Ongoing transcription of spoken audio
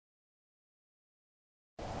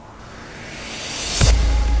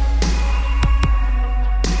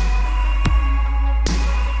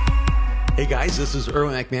Hey guys, this is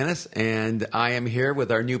Erwin McManus, and I am here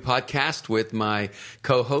with our new podcast with my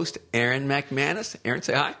co-host, Aaron McManus. Aaron,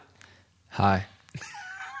 say hi. Hi.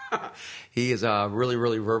 He is really,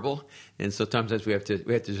 really verbal, and so sometimes we have to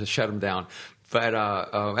just shut him down. But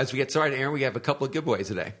as we get started, Aaron, we have a couple of giveaways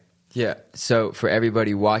today. Yeah, so for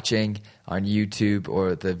everybody watching on YouTube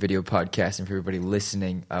or the video podcast, and for everybody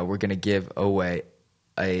listening, we're going to give away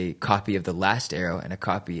a copy of The Last Arrow and a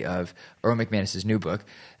copy of Erwin McManus' new book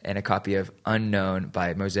and a copy of Unknown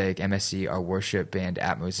by Mosaic MSC, our worship band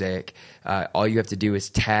at Mosaic. All you have to do is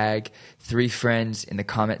tag 3 friends in the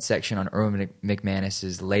comment section on Erwin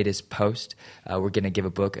McManus' latest post. We're going to give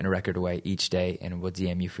a book and a record away each day, and we'll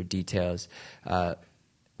DM you for details.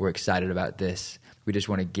 We're excited about this. We just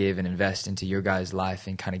want to give and invest into your guys' life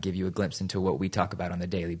and kind of give you a glimpse into what we talk about on a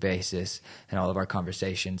daily basis and all of our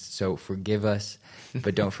conversations. So forgive us,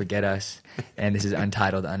 but don't forget us. And this is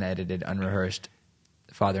untitled, unedited, unrehearsed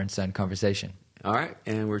father and son conversation. All right,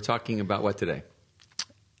 and we're talking about what today?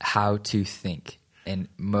 How to think, and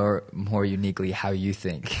more uniquely, how you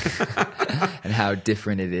think, and how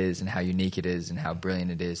different it is, and how unique it is, and how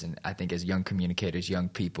brilliant it is. And I think as young communicators, young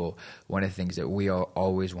people, one of the things that we are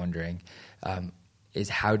always wondering is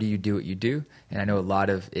how do you do what you do? And I know a lot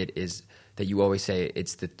of it is that you always say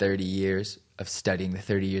it's the 30 years of studying, the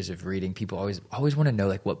 30 years of reading. People always want to know,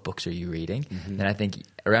 like, what books are you reading? Mm-hmm. And I think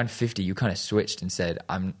around 50, you kind of switched and said,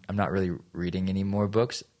 I'm not really reading any more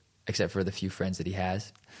books, except for the few friends that he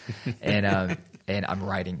has. And I'm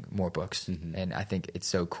writing more books. Mm-hmm. And I think it's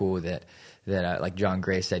so cool that like John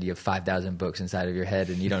Gray said, you have 5,000 books inside of your head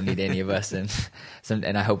and you don't need any of us.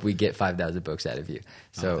 And I hope we get 5,000 books out of you.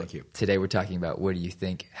 So thank you. Today we're talking about what do you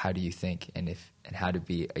think, how do you think, and how to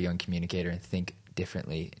be a young communicator and think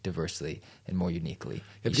differently, diversely, and more uniquely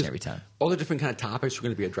each and every time. All the different kind of topics we're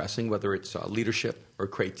going to be addressing, whether it's leadership or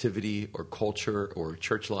creativity or culture or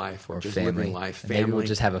church life or just family. Living life, family. Maybe we'll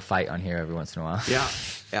just have a fight on here every once in a while.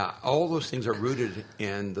 Yeah. All those things are rooted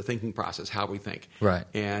in the thinking process, how we think. Right.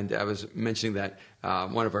 And I was mentioning that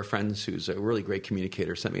one of our friends who's a really great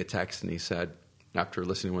communicator sent me a text, and he said, after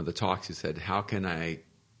listening to one of the talks, he said, how can I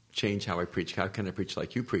change how I preach? How can I preach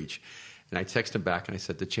like you preach? And I texted him back and I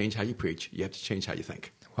said, to change how you preach, you have to change how you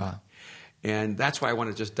think. Wow. And that's why I want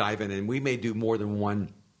to just dive in. And we may do more than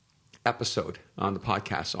one episode on the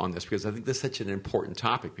podcast on this, because I think this is such an important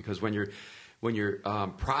topic. Because when you're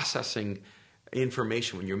processing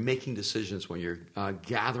information, when you're making decisions, when you're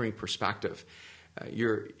gathering perspective,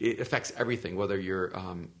 it affects everything, whether you're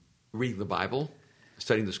reading the Bible,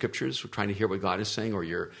 studying the scriptures, trying to hear what God is saying, or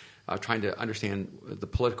you're trying to understand the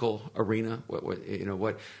political arena.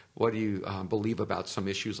 What do you believe about some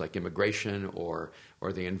issues like immigration or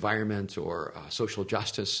the environment or social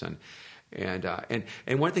justice and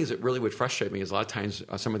one of the things that really would frustrate me is a lot of times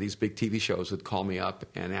some of these big TV shows would call me up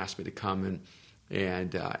and ask me to come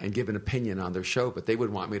and give an opinion on their show, but they would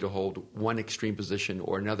want me to hold one extreme position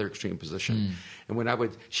or another extreme position. And when I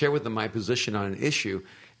would share with them my position on an issue,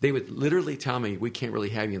 they would literally tell me, we can't really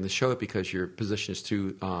have you in the show because your position is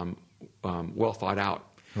too well thought out.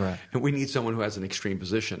 Right. And we need someone who has an extreme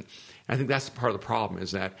position. And I think that's part of the problem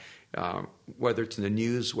is that whether it's in the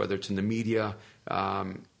news, whether it's in the media,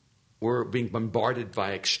 we're being bombarded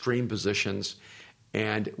by extreme positions,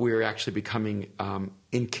 and we're actually becoming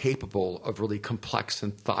incapable of really complex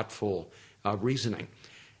and thoughtful reasoning.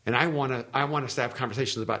 And I want us to have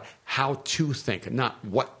conversations about how to think, not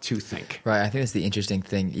what to think. Right. I think that's the interesting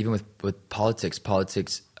thing. Even with politics,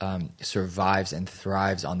 survives and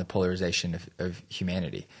thrives on the polarization of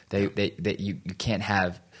humanity. You can't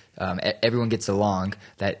have everyone gets along.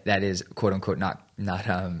 That is quote unquote not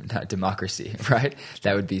democracy, right?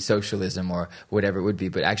 That would be socialism or whatever it would be.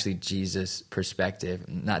 But actually, Jesus' perspective,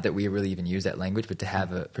 not that we really even use that language, but to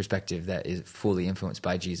have a perspective that is fully influenced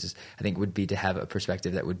by Jesus, I think would be to have a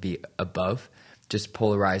perspective that would be above just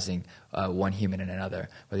polarizing one human and another,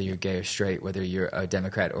 whether you're gay or straight, whether you're a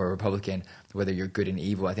Democrat or a Republican, whether you're good and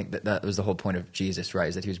evil. I think that was the whole point of Jesus, right,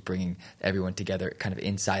 is that he was bringing everyone together kind of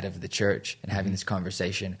inside of the church and having this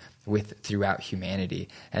conversation throughout humanity.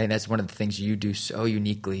 And I think that's one of the things you do so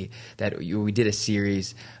uniquely that we did a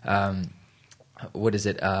series what is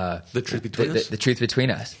it? The Truth Between Us? The Truth Between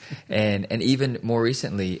Us. And even more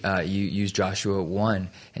recently, you used Joshua 1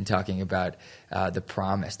 and talking about the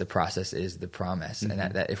promise. The process is the promise. And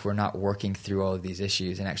that if we're not working through all of these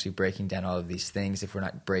issues and actually breaking down all of these things, if we're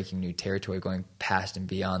not breaking new territory, going past and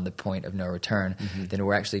beyond the point of no return, then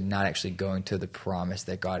we're actually not actually going to the promise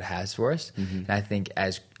that God has for us. And I think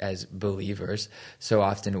as believers, so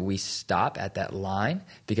often we stop at that line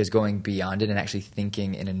because going beyond it and actually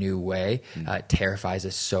thinking in a new way terrifies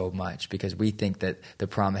us so much, because we think that the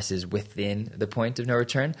promise is within the point of no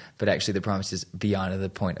return, but actually the promise is beyond the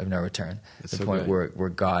point of no return. That's the so point good. where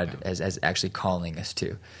God is actually calling us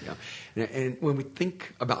to. Yeah. And when we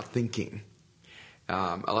think about thinking, a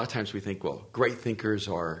lot of times we think, well, great thinkers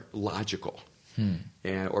are logical,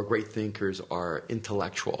 or great thinkers are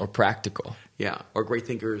intellectual. Or practical. Yeah, or great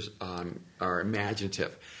thinkers are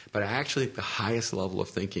imaginative. But I actually think the highest level of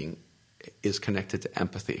thinking is connected to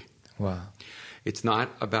empathy. Wow. It's not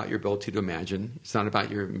about your ability to imagine. It's not about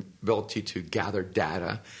your ability to gather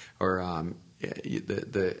data or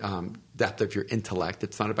the depth of your intellect.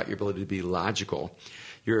 It's not about your ability to be logical.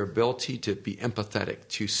 Your ability to be empathetic,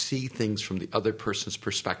 to see things from the other person's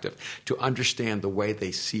perspective, to understand the way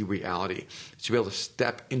they see reality, to be able to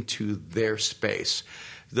step into their space.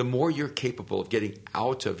 The more you're capable of getting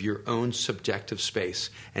out of your own subjective space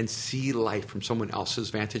and see life from someone else's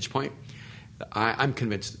vantage point, I'm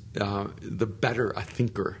convinced the better a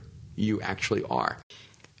thinker you actually are.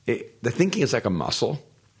 The thinking is like a muscle,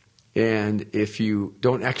 and if you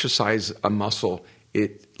don't exercise a muscle,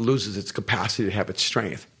 it loses its capacity to have its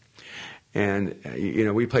strength. And,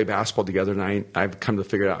 we play basketball together, and I've come to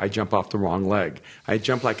figure out I jump off the wrong leg. I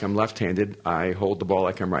jump like I'm left-handed. I hold the ball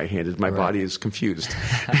like I'm right-handed. My body is confused.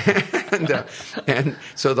 and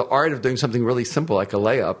so the art of doing something really simple like a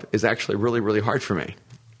layup is actually really, really hard for me.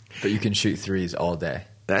 But you can shoot threes all day.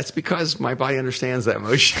 That's because my body understands that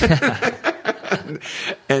motion.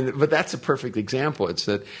 But that's a perfect example. It's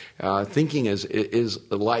that thinking is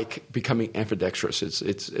like becoming ambidextrous.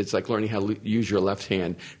 It's like learning how to use your left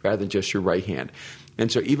hand rather than just your right hand.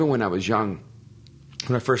 And so even when I was young,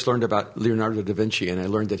 when I first learned about Leonardo da Vinci and I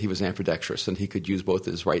learned that he was ambidextrous and he could use both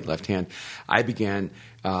his right and left hand, I began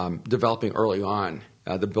developing early on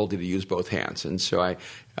the ability to use both hands. And so I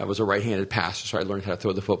was a right-handed passer, so I learned how to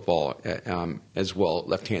throw the football as well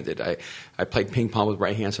left-handed. I played ping pong with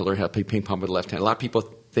right hand, so I learned how to play ping pong with left hand. A lot of people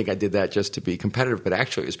think I did that just to be competitive, but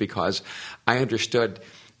actually it was because I understood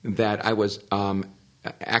that I was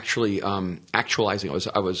actualizing.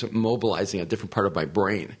 I was mobilizing a different part of my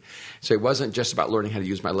brain. So it wasn't just about learning how to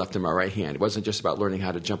use my left and my right hand. It wasn't just about learning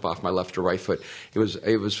how to jump off my left or right foot. It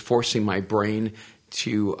was forcing my brain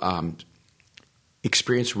to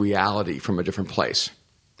experience reality from a different place.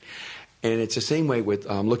 And it's the same way with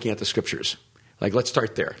looking at the scriptures. Like, let's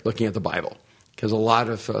start there, looking at the Bible. Because a lot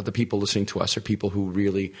of the people listening to us are people who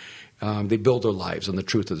really, they build their lives on the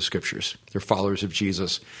truth of the scriptures. They're followers of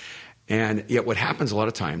Jesus. And yet what happens a lot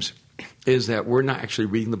of times is that we're not actually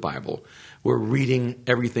reading the Bible. We're reading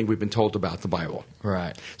everything we've been told about the Bible.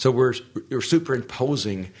 Right. So we're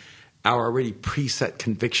superimposing our already preset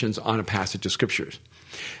convictions on a passage of scriptures.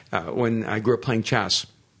 When I grew up playing chess,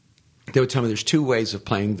 they would tell me there's two ways of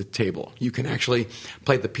playing the table. You can actually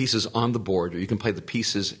play the pieces on the board, or you can play the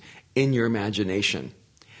pieces in your imagination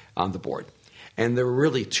on the board. And there were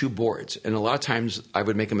really two boards. And a lot of times I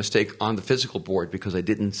would make a mistake on the physical board because I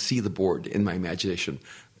didn't see the board in my imagination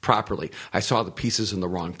properly. I saw the pieces in the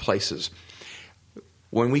wrong places.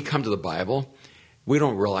 When we come to the Bible, we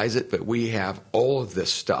don't realize it, but we have all of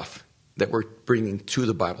this stuff that we're bringing to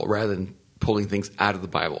the Bible rather than pulling things out of the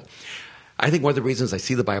Bible. I think one of the reasons I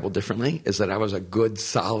see the Bible differently is that I was a good,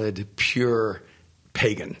 solid, pure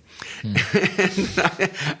pagan. And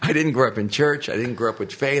I didn't grow up in church. I didn't grow up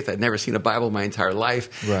with faith. I'd never seen a Bible my entire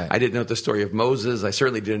life. Right. I didn't know the story of Moses. I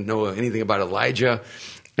certainly didn't know anything about Elijah.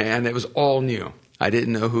 And it was all new. I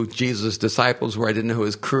didn't know who Jesus' disciples were. I didn't know who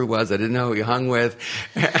his crew was. I didn't know who he hung with.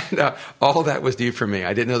 And all that was new for me.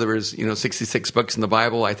 I didn't know there was 66 books in the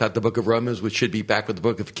Bible. I thought the book of Romans should be back with the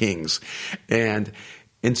book of Kings. And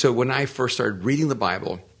so when I first started reading the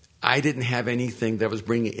Bible, I didn't have anything that was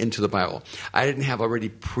bringing it into the Bible. I didn't have already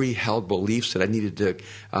pre-held beliefs that I needed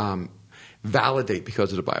to validate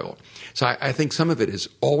because of the Bible. So I think some of it is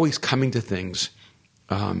always coming to things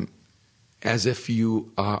as if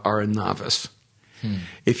you are a novice.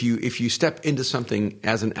 If you step into something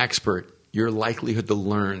as an expert, your likelihood to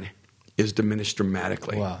learn is diminished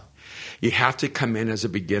dramatically. Wow. You have to come in as a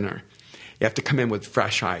beginner. You have to come in with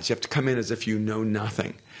fresh eyes. You have to come in as if you know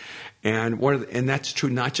nothing. And that's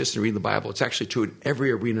true not just in reading the Bible. It's actually true in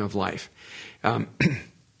every arena of life. But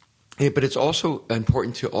it's also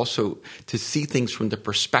important to see things from the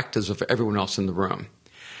perspectives of everyone else in the room.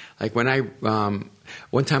 Like when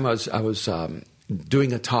one time I was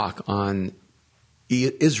doing a talk on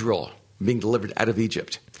Israel being delivered out of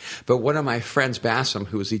Egypt. But one of my friends, Bassem,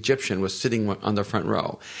 who was Egyptian, was sitting on the front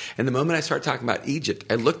row. And the moment I started talking about Egypt,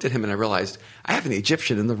 I looked at him and I realized I have an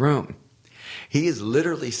Egyptian in the room. He is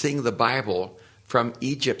literally seeing the Bible from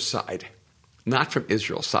Egypt's side, not from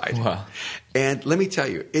Israel's side. Wow. And let me tell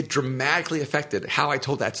you, it dramatically affected how I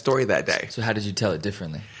told that story that day. So how did you tell it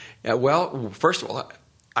differently? Well, first of all,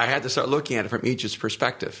 I had to start looking at it from Egypt's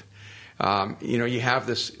perspective. You have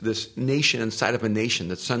this nation inside of a nation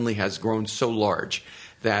that suddenly has grown so large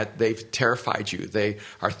that they've terrified you. They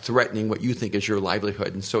are threatening what you think is your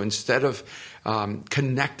livelihood. And so instead of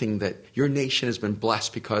connecting that your nation has been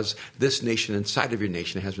blessed because this nation inside of your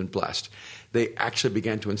nation has been blessed, they actually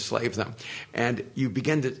began to enslave them. And you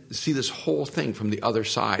begin to see this whole thing from the other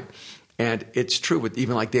side. And it's true with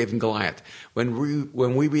even like David and Goliath. When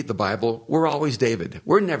we read the Bible, we're always David.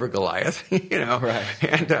 We're never Goliath, Right.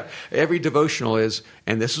 And every devotional is,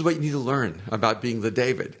 and this is what you need to learn about being the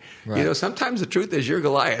David. Right. Sometimes the truth is you're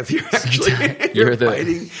Goliath. You're actually You're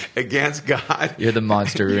fighting against God. You're the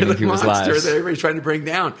monster You're ruining the people's monster lives. that everybody's trying to bring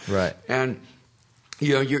down. Right. And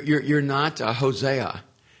you're not Hosea.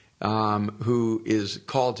 Who is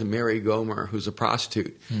called to marry Gomer, who's a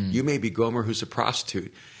prostitute. You may be Gomer, who's a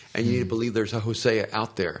prostitute, and you need to believe there's a Hosea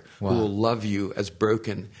out there who will love you as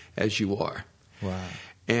broken as you are. Wow.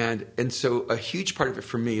 And so a huge part of it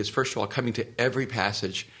for me is, first of all, coming to every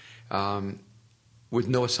passage with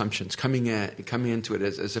no assumptions, coming into it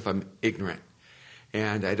as if I'm ignorant.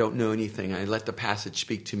 And I don't know anything. I let the passage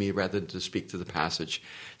speak to me rather than to speak to the passage.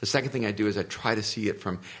 The second thing I do is I try to see it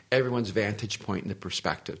from everyone's vantage point and the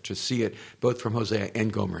perspective, to see it both from Hosea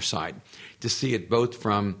and Gomer's side, to see it both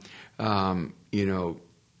from,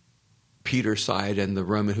 Peter's side and the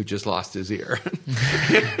Roman who just lost his ear.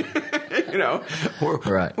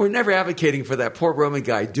 We're never advocating for that poor Roman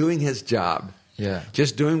guy doing his job. Yeah.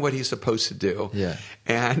 Just doing what he's supposed to do. Yeah.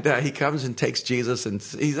 And he comes and takes Jesus, and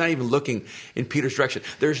he's not even looking in Peter's direction.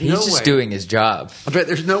 He's just doing his job. But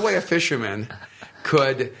there's no way a fisherman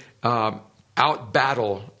could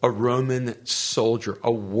out-battle a Roman soldier,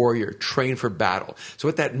 a warrior trained for battle. So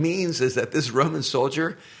what that means is that this Roman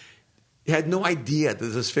soldier had no idea that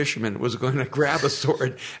this fisherman was going to grab a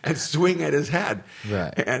sword and swing at his head.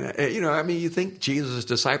 Right. And, you think Jesus'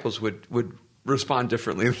 disciples would respond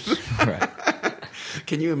differently. Right.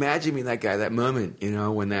 Can you imagine being that guy, that moment,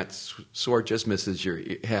 when that sword just misses your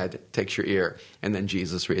head, takes your ear, and then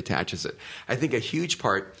Jesus reattaches it? I think a huge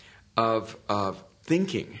part of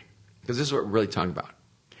thinking, because this is what we're really talking about,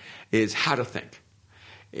 is how to think.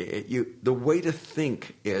 The way to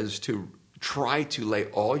think is to try to lay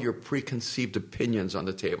all your preconceived opinions on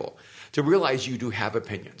the table, to realize you do have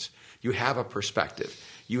opinions. You have a perspective.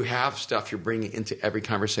 You have stuff you're bringing into every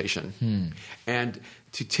conversation. And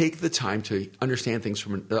to take the time to understand things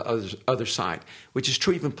from the other side, which is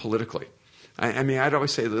true even politically. I'd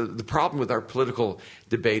always say the problem with our political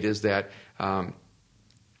debate is that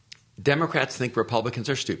Democrats think Republicans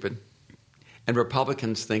are stupid, and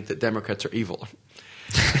Republicans think that Democrats are evil.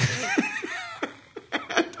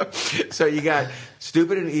 So you got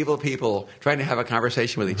stupid and evil people trying to have a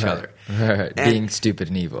conversation with each other. Right. Being stupid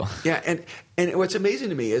and evil. Yeah, and what's amazing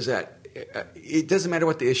to me is that it doesn't matter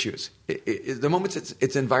what the issue is. The moment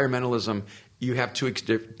it's environmentalism, you have two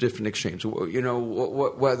different extremes.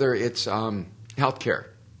 Whether it's healthcare.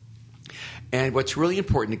 And what's really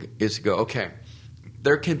important is to go, okay,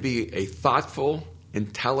 there can be a thoughtful,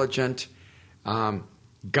 intelligent,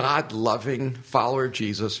 God-loving follower of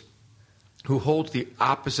Jesus who holds the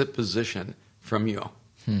opposite position from you.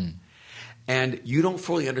 And you don't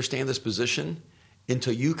fully understand this position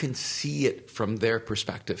until you can see it from their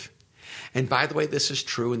perspective. And by the way, this is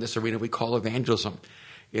true in this arena we call evangelism.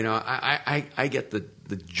 I get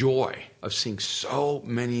the joy of seeing so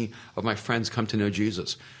many of my friends come to know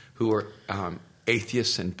Jesus who are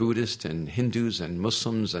atheists and Buddhists and Hindus and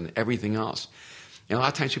Muslims and everything else. And a lot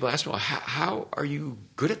of times people ask me, well, how are you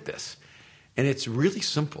good at this? And it's really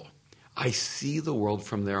simple. I see the world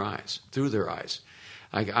from their eyes, through their eyes.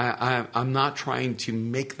 I'm not trying to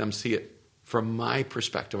make them see it from my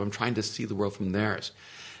perspective. I'm trying to see the world from theirs.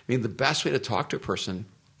 The best way to talk to a person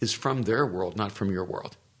is from their world, not from your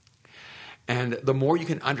world. And the more you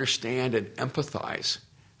can understand and empathize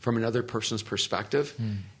from another person's perspective,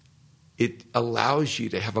 it allows you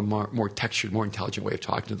to have a more textured, more intelligent way of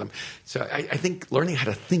talking to them. So I think learning how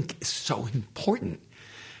to think is so important.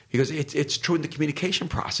 Because it's true in the communication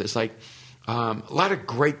process. Like a lot of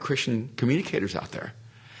great Christian communicators out there,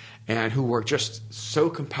 and who were just so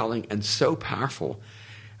compelling and so powerful,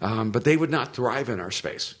 but they would not thrive in our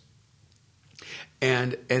space.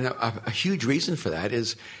 And a huge reason for that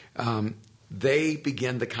is they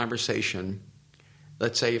begin the conversation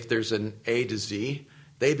let's say if there's an A to Z,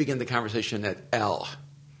 they begin the conversation at L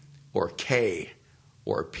or K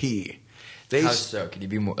or P. How so? Can you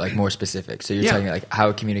be more specific? So you're Yeah. telling me like how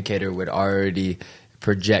a communicator would already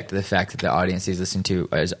project the fact that the audience he's listening to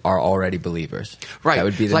are already believers. Right. That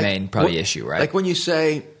would be the main probably issue, right? Like when you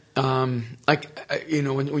say, when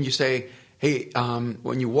you say, hey,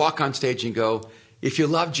 when you walk on stage and go, if you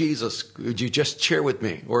love Jesus, would you just cheer with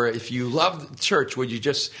me? Or if you love church, would you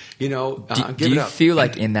just, give do it you up? feel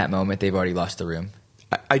like in that moment they've already lost the room?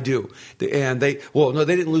 I do. And they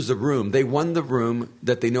didn't lose the room. They won the room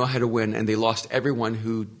that they know how to win, and they lost everyone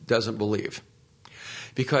who doesn't believe.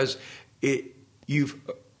 Because you've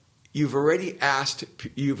already asked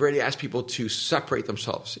people to separate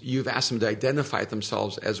themselves. You've asked them to identify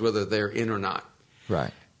themselves as whether they're in or not.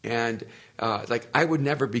 Right. And I would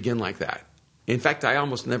never begin like that. In fact, I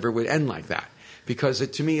almost never would end like that. Because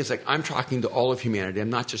to me, it's like I'm talking to all of humanity. I'm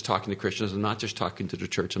not just talking to Christians. I'm not just talking to the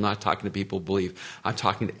church. I'm not talking to people who believe. I'm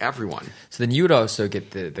talking to everyone. So then you would also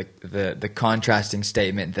get the contrasting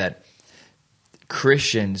statement that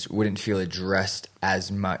Christians wouldn't feel addressed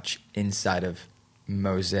as much inside of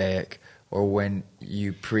Mosaic, or when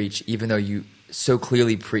you preach, even though you so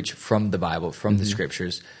clearly preach from the Bible, from the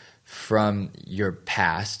Scriptures, from your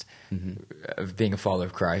past of being a follower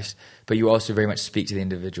of Christ, but you also very much speak to the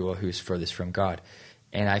individual who's furthest from God.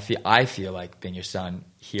 And I feel like being your son,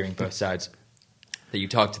 hearing both sides, that you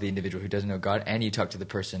talk to the individual who doesn't know God, and you talk to the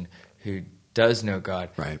person who does know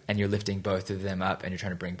God, right. And you're lifting both of them up, and you're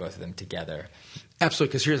trying to bring both of them together.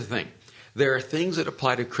 Absolutely, because here's the thing. There are things that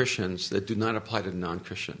apply to Christians that do not apply to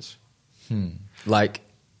non-Christians. Like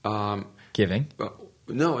giving?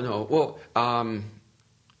 No.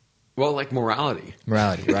 Well, like morality.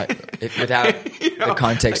 Morality, right. Without the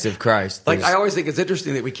context of Christ. Like I always think it's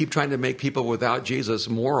interesting that we keep trying to make people without Jesus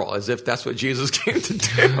moral, as if that's what Jesus came to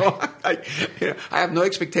do. I have no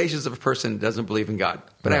expectations of a person that doesn't believe in God,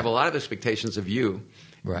 but I have a lot of expectations of you,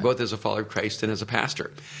 both as a follower of Christ and as a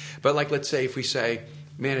pastor. But let's say if we say,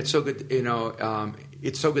 man, it's so good,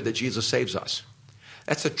 it's so good that Jesus saves us.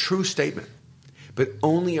 That's a true statement, but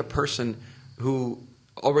only a person who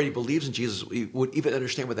already believes in Jesus would even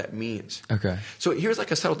understand what that means. Okay. So here's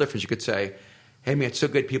a subtle difference. You could say, hey, man, it's so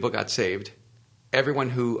good people got saved. Everyone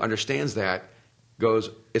who understands that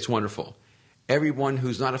goes, it's wonderful. Everyone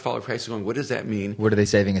who's not a follower of Christ is going, what does that mean? What are they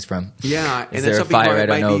saving us from? Yeah. Is And there then a some people fire I don't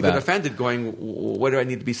might know be even about? offended going, what do I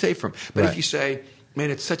need to be saved from? But if you say,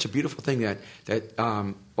 man, it's such a beautiful thing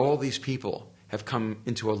that all these people have come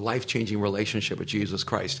into a life-changing relationship with Jesus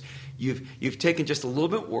Christ. You've taken just a little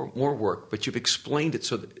bit more work, but you've explained it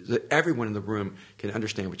so that everyone in the room can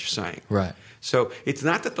understand what you're saying. Right. So it's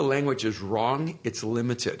not that the language is wrong, it's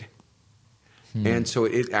limited. And so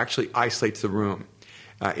it actually isolates the room.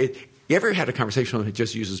 You ever had a conversation that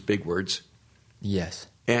just uses big words? Yes.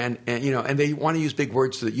 And they want to use big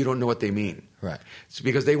words so that you don't know what they mean. Right. It's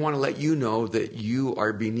because they want to let you know that you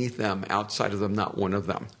are beneath them, outside of them, not one of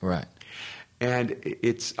them. Right. And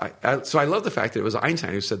so I love the fact that it was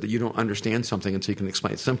Einstein who said that you don't understand something until you can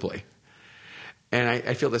explain it simply. And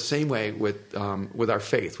I feel the same way with our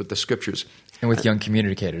faith, with the Scriptures. And with young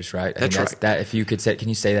communicators, right? That's right. That, if you could say, can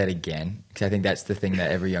you say that again? Because I think that's the thing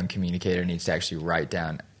that every young communicator needs to actually write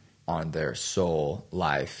down on their soul,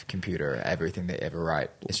 life, computer, everything they ever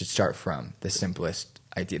write. It should start from the simplest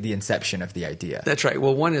idea, the inception of the idea. That's right.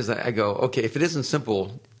 Well, one is that I go, okay, if it isn't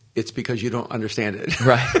simple, it's because you don't understand it.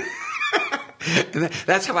 Right. And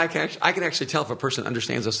that's how I can actually tell if a person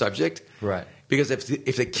understands a subject. Right. Because if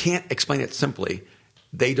they can't explain it simply,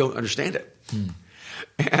 they don't understand it.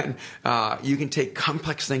 And you can take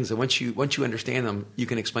complex things, and once you understand them, you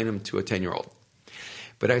can explain them to a 10-year-old.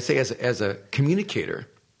 But I say as a communicator,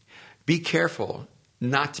 be careful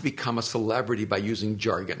not to become a celebrity by using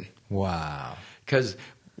jargon. Wow. Because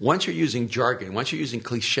once you're using jargon, once you're using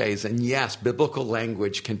cliches, and yes, biblical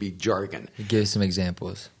language can be jargon. Give some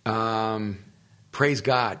examples. Praise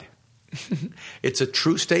God. It's a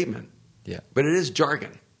true statement. Yeah. But it is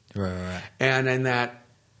jargon. Right. And in that,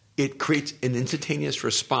 it creates an instantaneous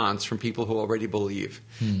response from people who already believe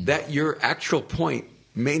that your actual point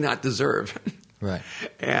may not deserve. Right.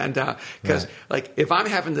 And because if I'm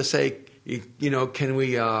having to say, can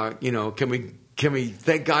we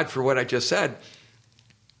thank God for what I just said?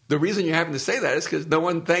 The reason you're having to say that is because no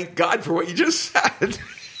one thanked God for what you just said.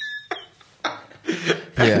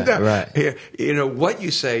 Right. What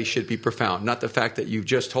you say should be profound, not the fact that you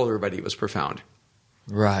just told everybody it was profound.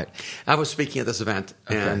 Right. I was speaking at this event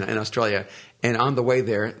in Australia, and on the way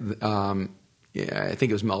there, I think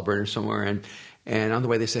it was Melbourne or somewhere, and on the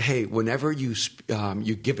way they said, hey, whenever you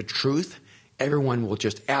give a truth, everyone will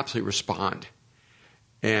just absolutely respond.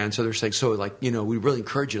 And so they're saying, so like, you know, we really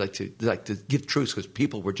encourage you to give truths, because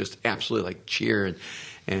people were just absolutely like cheer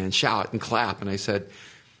and shout and clap. And I said,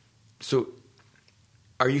 so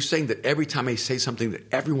are you saying that every time I say something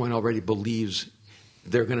that everyone already believes,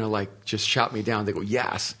 they're going to like just shout me down? They go,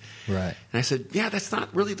 yes. Right. And I said, yeah, that's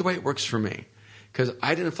not really the way it works for me, because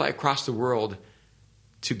I didn't fly across the world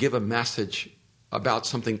to give a message about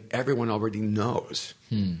something everyone already knows.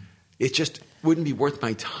 It just wouldn't be worth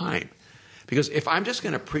my time. Because if I'm just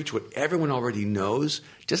going to preach what everyone already knows,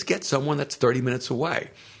 just get someone that's 30 minutes away.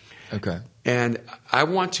 Okay. And I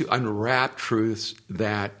want to unwrap truths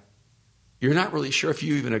that you're not really sure if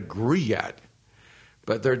you even agree yet,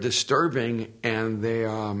 but they're disturbing, and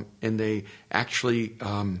they actually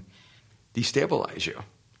destabilize you.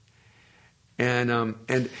 And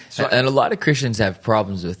a lot of Christians have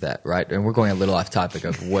problems with that, right? And we're going a little off topic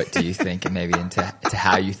of what do you think, and maybe into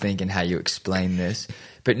how you think and how you explain this.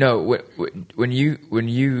 But no, when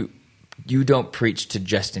you don't preach to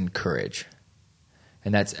just encourage,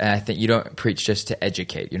 and I think you don't preach just to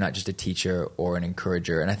educate. You're not just a teacher or an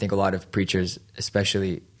encourager. And I think a lot of preachers,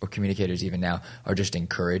 especially, or communicators even now, are just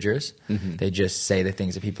encouragers. Mm-hmm. They just say the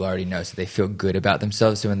things that people already know, so they feel good about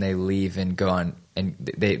themselves. So when they leave and go on, and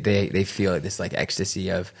they feel like this like ecstasy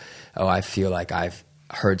of, oh, I feel like I've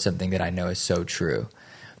heard something that I know is so true.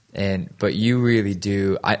 But you really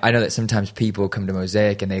do. I know that sometimes people come to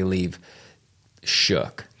Mosaic and they leave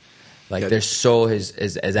shook. Like their soul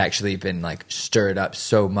has actually been like stirred up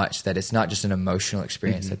so much that it's not just an emotional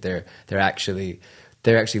experience, that they're actually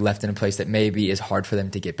left in a place that maybe is hard for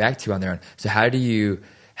them to get back to on their own. So how do you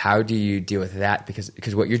deal with that?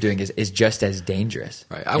 Because what you're doing is just as dangerous.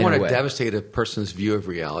 Right. I want to devastate a person's view of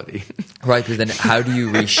reality. Right. Because then how do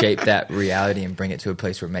you reshape that reality and bring it to a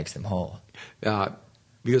place where it makes them whole?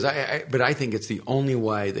 Because I think it's the only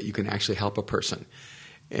way that you can actually help a person.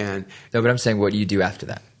 No, but I'm saying, what do you do after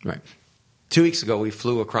that? Right. 2 weeks ago, we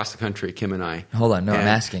flew across the country, Kim and I. Hold on. No, I'm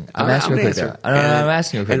asking. I'm asking real quick. I'm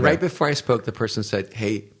asking real quick. And right before I spoke, the person said,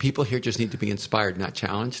 hey, people here just need to be inspired, not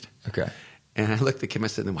challenged. Okay. And I looked at Kim and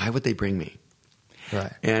I said, then why would they bring me?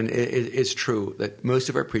 Right. And it's true that most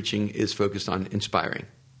of our preaching is focused on inspiring.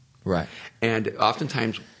 Right. And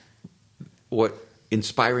oftentimes what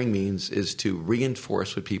inspiring means is to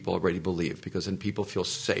reinforce what people already believe, because then people feel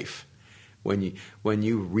safe when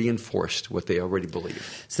you reinforced what they already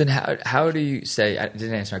believe. So then how do you say, I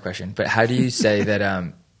didn't answer my question, but how do you say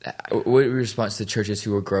that, what response to churches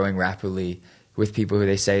who are growing rapidly with people who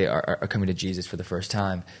they say are coming to Jesus for the first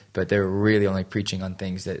time, but they're really only preaching on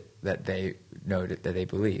things that they know that they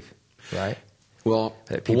believe, right? Well,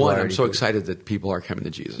 one, I'm so excited that people are coming to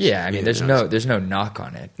Jesus. Yeah, I mean, there's no knock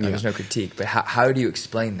on it. There's no critique. But how do you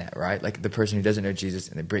explain that, right? Like the person who doesn't know Jesus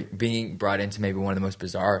and they're being brought into maybe one of the most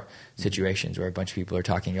bizarre situations where a bunch of people are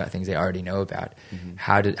talking about things they already know about. Mm-hmm.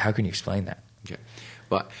 How can you explain that? Okay.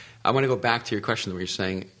 Well, I want to go back to your question where you're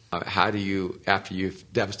saying, how do you, after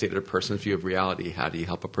you've devastated a person's view of reality, how do you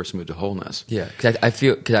help a person move to wholeness? Yeah, because I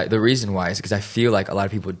feel the reason why is because I feel like a lot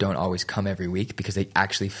of people don't always come every week because they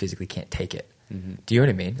actually physically can't take it. Mm-hmm. Do you know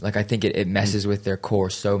what I mean? Like, I think it messes with their core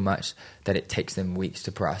so much that it takes them weeks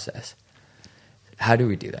to process. How do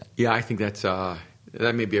we do that? Yeah, I think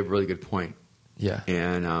that may be a really good point. Yeah.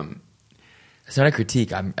 And it's not a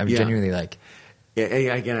critique. I'm genuinely like... Yeah,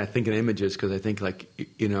 again, I think in images, because I think, like,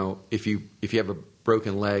 you know, if you have a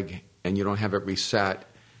broken leg and you don't have it reset,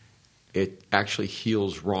 it actually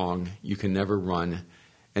heals wrong. You can never run.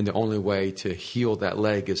 And the only way to heal that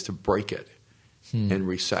leg is to break it and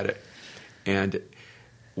reset it. And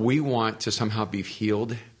we want to somehow be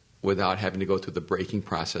healed without having to go through the breaking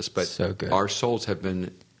process. But so good. Our souls have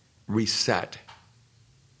been reset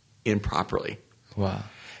improperly. Wow.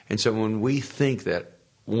 And so when we think that,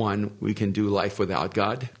 one, we can do life without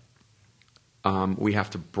God, we have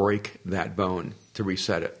to break that bone to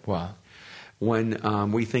reset it. Wow.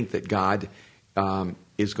 When we think that God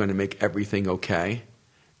is going to make everything okay,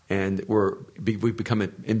 and we've become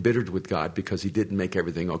embittered with God because he didn't make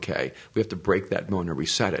everything okay, we have to break that bone and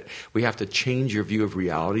reset it. We have to change your view of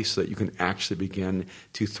reality so that you can actually begin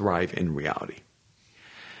to thrive in reality.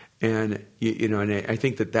 And and I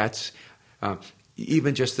think that's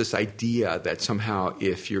even just this idea that somehow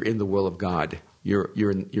if you're in the will of God,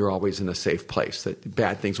 you're always in a safe place, that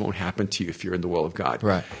bad things won't happen to you if you're in the will of God.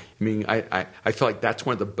 Right. I mean, I feel like that's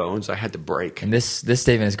one of the bones I had to break. And this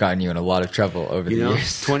statement has gotten you in a lot of trouble over the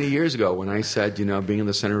years. 20 years ago when I said, being in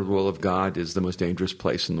the center of the will of God is the most dangerous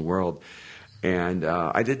place in the world. And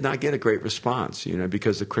I did not get a great response,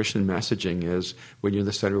 because the Christian messaging is when you're in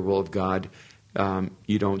the center of the will of God,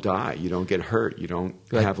 you don't die, you don't get hurt, you don't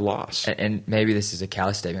have loss. And maybe this is a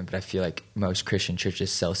callous statement, but I feel like most Christian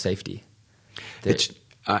churches sell safety.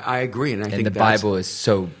 I agree, and I think the Bible is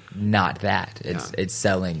so not that. It's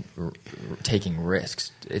selling, taking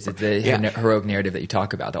risks. It's the heroic narrative that you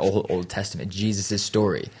talk about, the Old Testament, Jesus'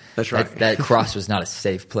 story. That's right. That cross was not a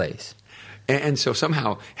safe place. And so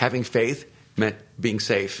somehow having faith meant being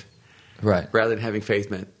safe, right? Rather than having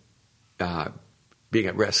faith meant being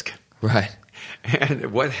at risk, right?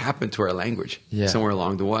 And what happened to our language somewhere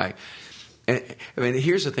along the way? And I mean,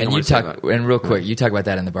 here's the thing. And you talk, and real quick, you talk about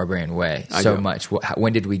that in The Barbarian Way so much.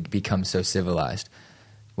 When did we become so civilized?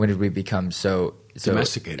 When did we become so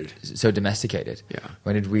domesticated? So domesticated. Yeah.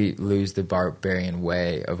 When did we lose the barbarian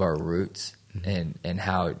way of our roots? And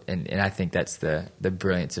how? And I think that's the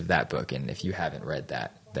brilliance of that book. And if you haven't read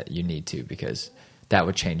that you need to, because that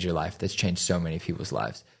would change your life. That's changed so many people's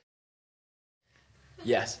lives.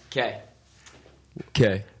 Yes. Okay.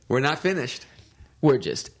 We're not finished. We're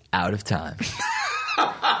just out of time.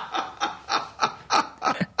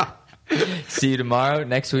 See you tomorrow,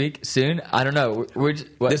 next week, soon. I don't know.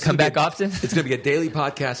 Come back often? It's going to be a daily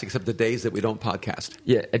podcast, except the days that we don't podcast.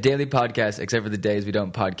 Yeah, a daily podcast, except for the days we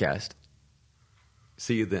don't podcast.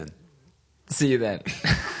 See you then. See you then.